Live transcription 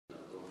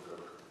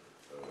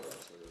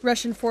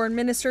Russian Foreign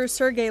Minister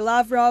Sergei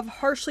Lavrov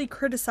harshly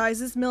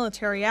criticizes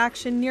military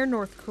action near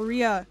North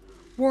Korea,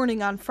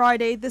 warning on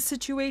Friday the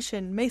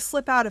situation may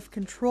slip out of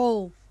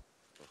control.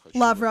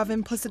 Lavrov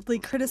implicitly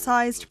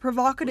criticized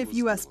provocative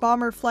U.S.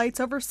 bomber flights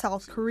over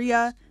South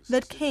Korea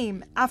that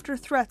came after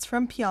threats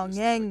from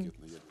Pyongyang.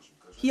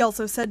 He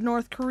also said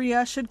North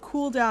Korea should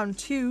cool down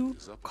too,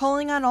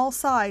 calling on all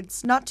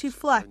sides not to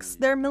flex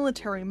their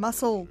military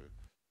muscle.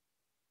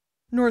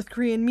 North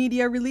Korean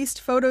media released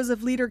photos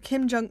of leader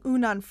Kim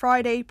Jong-un on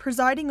Friday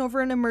presiding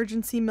over an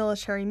emergency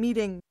military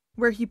meeting,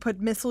 where he put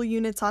missile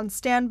units on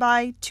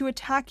standby to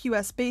attack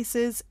U.S.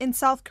 bases in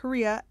South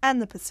Korea and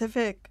the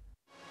Pacific.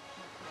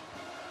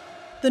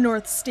 The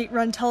North's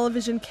state-run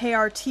television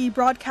KRT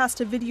broadcast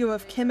a video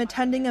of Kim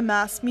attending a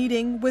mass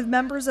meeting with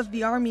members of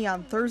the Army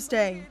on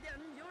Thursday.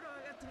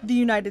 The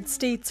United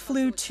States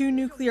flew 2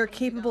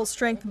 nuclear-capable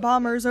strength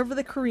bombers over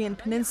the Korean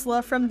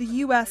peninsula from the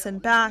U.S.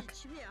 and back,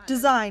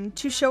 designed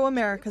to show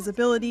America's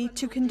ability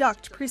to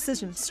conduct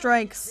precision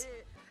strikes.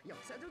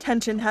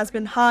 Tension has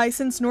been high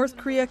since North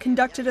Korea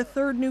conducted a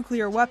 3rd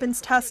nuclear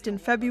weapons test in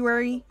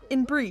February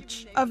in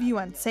breach of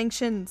UN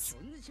sanctions.